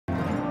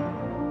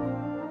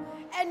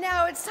And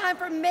now it's time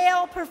for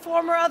Male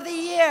Performer of the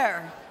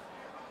Year.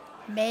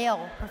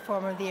 Male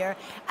Performer of the Year.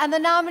 And the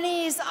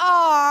nominees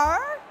are...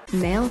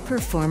 Male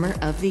Performer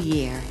of the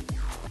Year,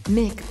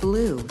 Mick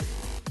Blue,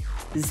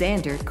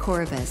 Xander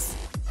Corvus,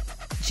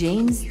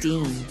 James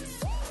Dean,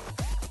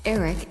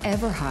 Eric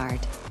Everhard,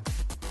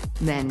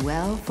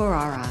 Manuel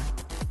Ferrara,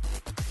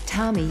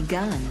 Tommy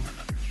Gunn,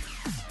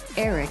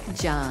 Eric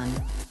John,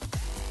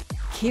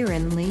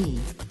 Kieran Lee,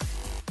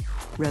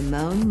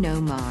 Ramon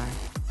Nomar,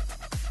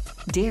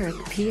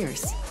 Derek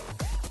Pierce,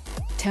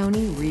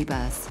 Tony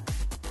Rebus,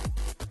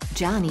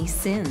 Johnny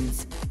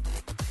Sins,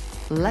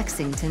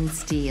 Lexington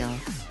Steele,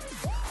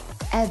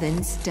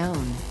 Evan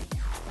Stone,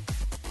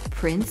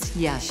 Prince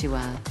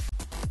Yeshua.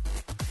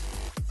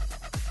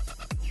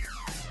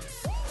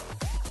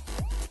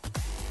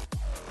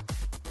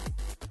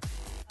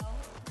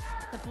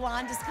 The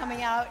blonde is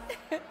coming out.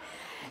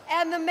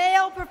 And the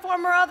Male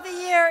Performer of the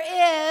Year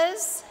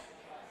is...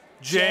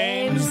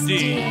 James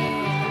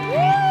Dean.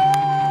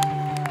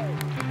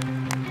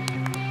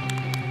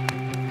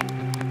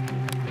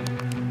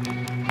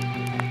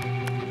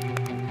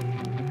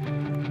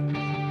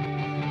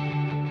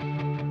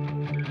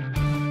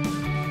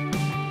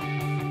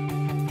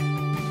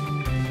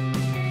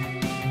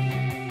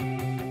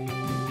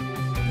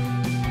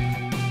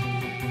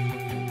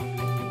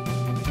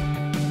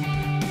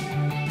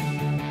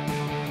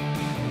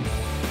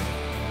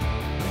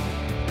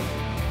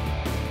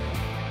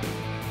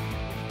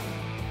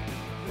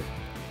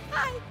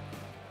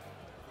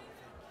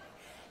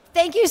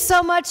 Thank you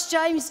so much.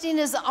 James Dean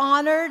is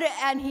honored,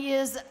 and he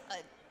is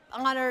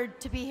honored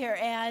to be here.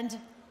 And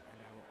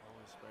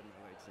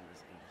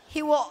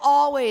he will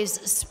always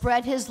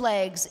spread his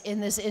legs in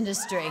this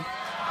industry.